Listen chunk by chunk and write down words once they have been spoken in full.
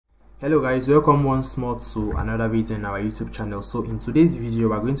Hello guys, welcome once more to another video in our YouTube channel. So in today's video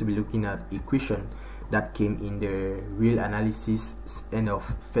we're going to be looking at a question that came in the real analysis end of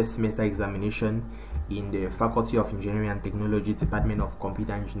first semester examination in the Faculty of Engineering and Technology, Department of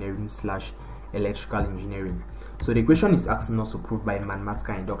Computer Engineering / Electrical Engineering. So the question is asking us to prove by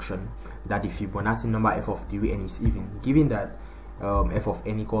mathematical induction that the Fibonacci number f of 3n is even, given that f of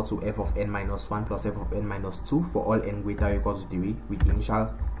n equal to f of n minus 1 plus f of n minus 2 for all n greater or equal to 3 with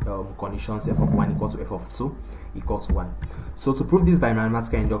initial conditions f of 1 equal to f of 2 equal to 1. So to prove this by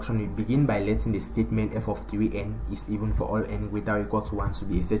mathematical induction, we begin by letting the statement f of 3n is even for all n greater or equal to 1 to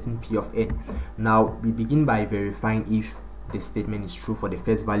be a certain p of n. Now we begin by verifying if the statement is true for the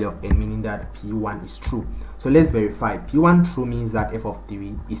first value of n, meaning that p1 is true. So let's verify. P1 true means that f of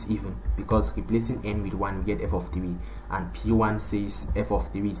 3 is even, because replacing n with 1 we get f of 3, and p1 says f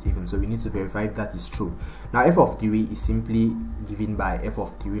of 3 is even, so we need to verify if that is true. Now f of 3 is simply given by f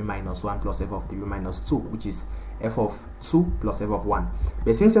of 3 minus 1 plus f of 3 minus 2, which is f of 2 plus f of 1.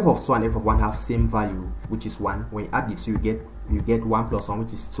 But since f of 2 and f of 1 have same value, which is 1, when you add the 2 you get 1 plus 1,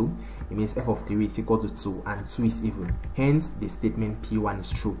 which is 2. It means f of 3 is equal to 2 and 2 is even, hence the statement p1 is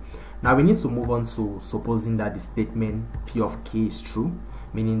true. Now we need to move on to supposing that the statement p of k is true,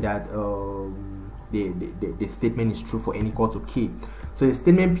 meaning that the statement is true for n equal to k. So the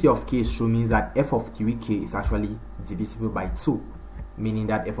statement p of k is true means that f of 3k is actually divisible by 2, meaning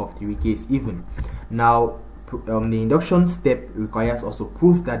that f of 3k is even. Now the induction step requires us to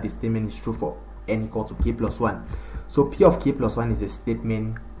prove that the statement is true for n equal to k plus 1. So p of k plus 1 is a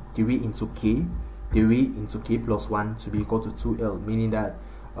statement 3 into k plus 1 to be equal to 2l, meaning that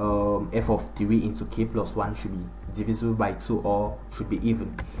f of 3 into k plus 1 should be divisible by 2 or should be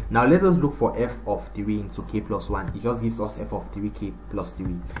even. Now let us look for f of 3 into k plus 1. It just gives us f of 3k plus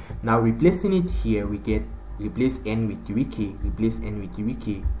 3. Now replacing it here, we get replace n with 3k, replace n with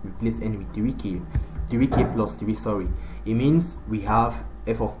 3k, replace n with 3k, 3k plus 3, sorry. It means we have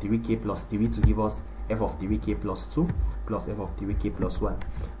f of 3k plus 3 to give us f of 3k plus 2 plus f of 3k plus 1.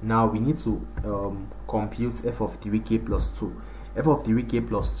 Now we need to compute f of 3k plus 2. f of 3k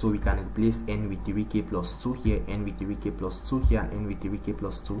plus 2, we can replace n with 3k plus 2 here, n with 3k plus 2 here, and n with 3k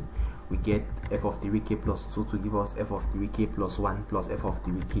plus 2. We get f of 3k plus 2 to give us f of 3k plus 1 plus f of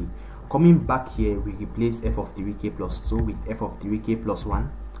 3k. Coming back here, we replace f of 3k plus 2 with f of 3k plus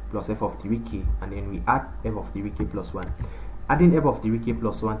 1 plus f of 3k, and then we add f of 3k plus 1. Adding f of 3k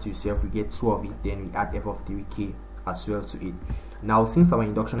plus 1 to itself, we get 2 of it, then we add f of 3k as well to it. Now since our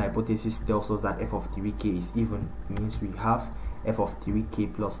induction hypothesis tells us that f of 3k is even, it means we have f of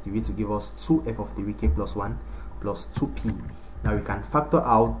 3k plus 3 to give us 2 f of 3k plus 1 plus 2p. Now we can factor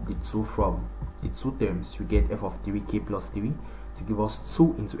out the 2 from the two terms. We get f of 3k plus 3 to give us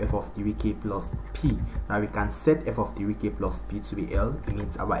 2 into f of 3k plus p. Now we can set f of 3k plus p to be l. It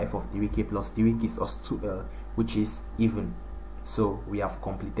means our f of 3k plus 3 gives us 2l, which is even. So we have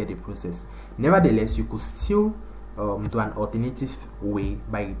completed the process. Nevertheless, you could still do an alternative way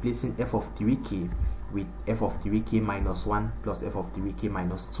by replacing f of 3k with f of 3k minus 1 plus f of 3k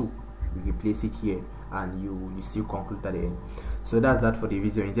minus 2. We replace it here and you still conclude at the end. So that's that for the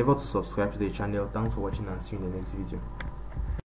video. Endeavor to subscribe to the channel. Thanks for watching and see you in the next video.